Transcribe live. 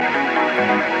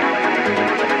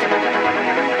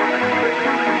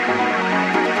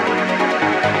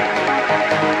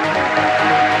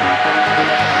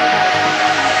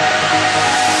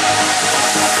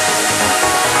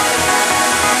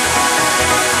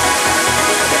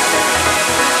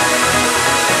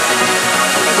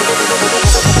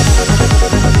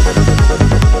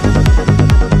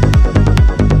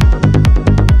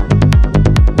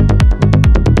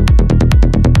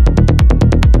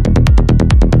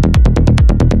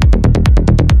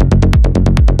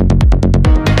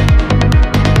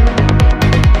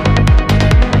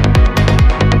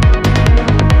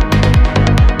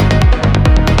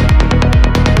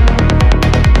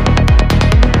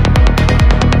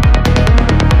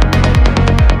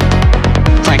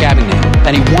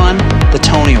And he won the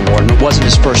Tony Award, and it wasn't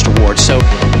his first award. So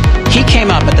he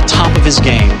came up at the top of his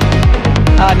game.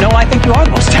 No, I think you are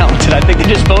the most talented. I think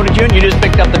they just voted you and you just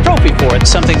picked up the trophy for it.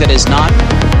 Something that is not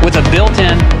with a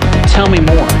built-in, tell me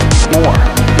more.